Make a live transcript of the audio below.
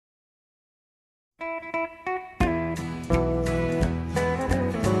Oh,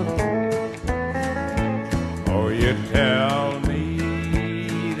 you tell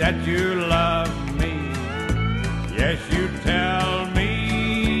me that you love me. Yes, you tell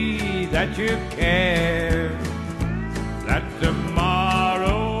me that you care. That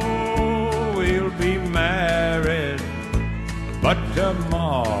tomorrow we'll be married, but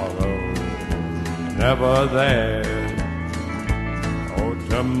tomorrow never there. Oh,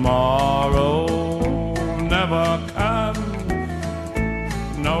 tomorrow never comes.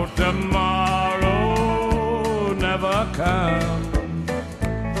 No, tomorrow never comes.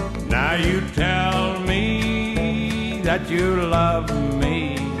 Now you tell me that you love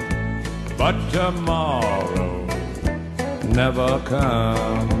me, but tomorrow never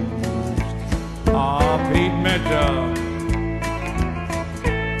comes. Oh, Pete Mitchell.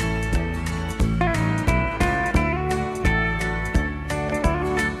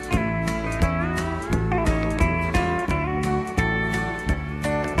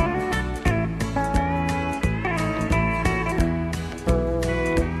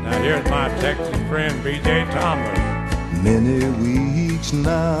 Here's my Texas friend, B.J. Thomas. Many weeks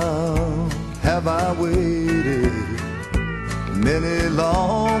now have I waited, many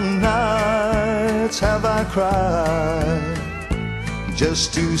long nights have I cried,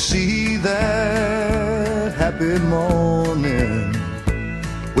 just to see that happy morning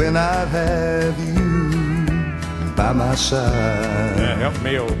when I'd have you by my side. Yeah, help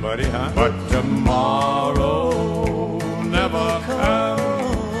me, old buddy, huh? But tomorrow never comes.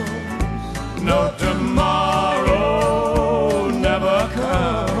 No, tomorrow never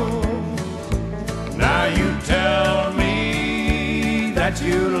comes. Now you tell me that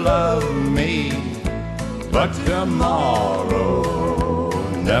you love me, but tomorrow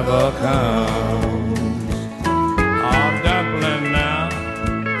never comes. Oh, Dublin now.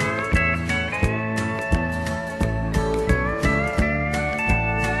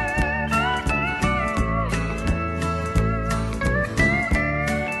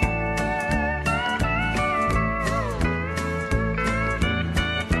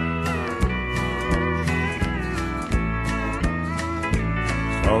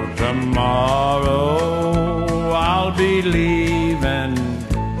 Oh, tomorrow I'll be leaving.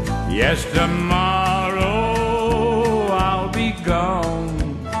 Yes, tomorrow I'll be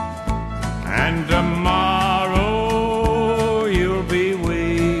gone. And tomorrow you'll be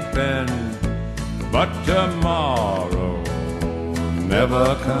weeping. But tomorrow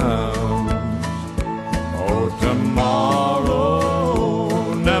never comes. Oh, tomorrow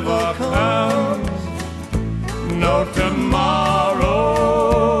never comes. No, tomorrow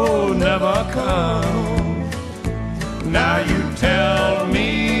never comes. Now you tell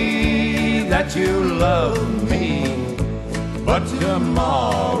me that you love me, but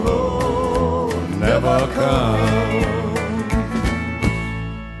tomorrow never comes.